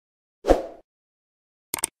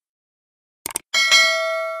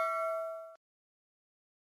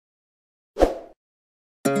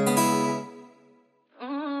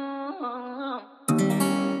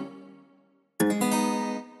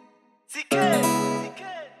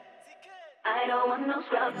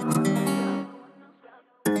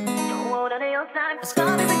A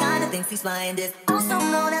scrub is a guy that thinks he's flying this, also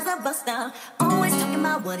known as a buster. Always talking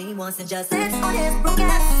about what he wants and just sits on his broke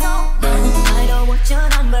ass. So no, I don't want your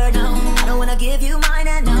number, no. I don't wanna give you mine,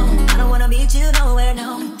 and no, I don't wanna meet you nowhere,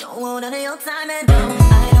 no. Don't want none of your time, and no,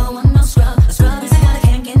 I don't want no scrub. A scrub is a guy that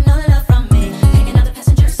can't get no love from me, hanging out the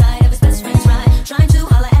passenger side of his best friend's ride, trying to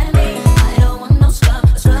holler at me. I don't want no scrub.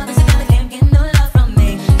 A scrub is a guy that can't get no love from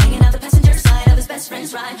me, hanging out the passenger side of his best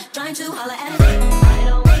friend's ride, trying to holler at me. I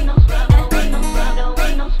don't want no scrub.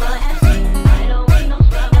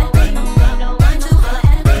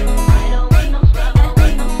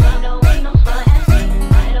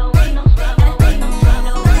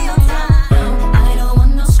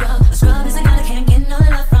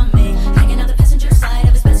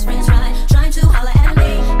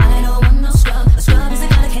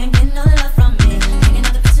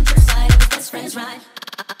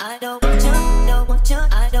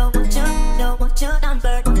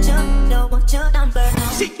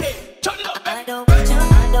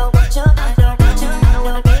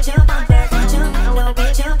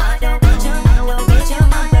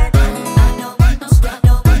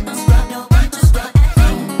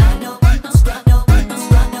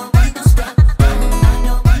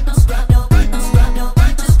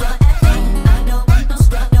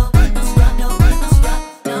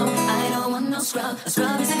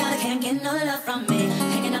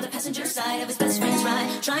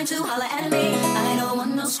 Trying to holler at me. I don't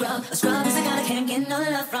want no scrub. A scrub is a guy that can't get no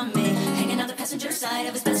love from me, hanging out the passenger side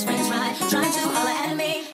of his best friend's ride, trying to holler at me.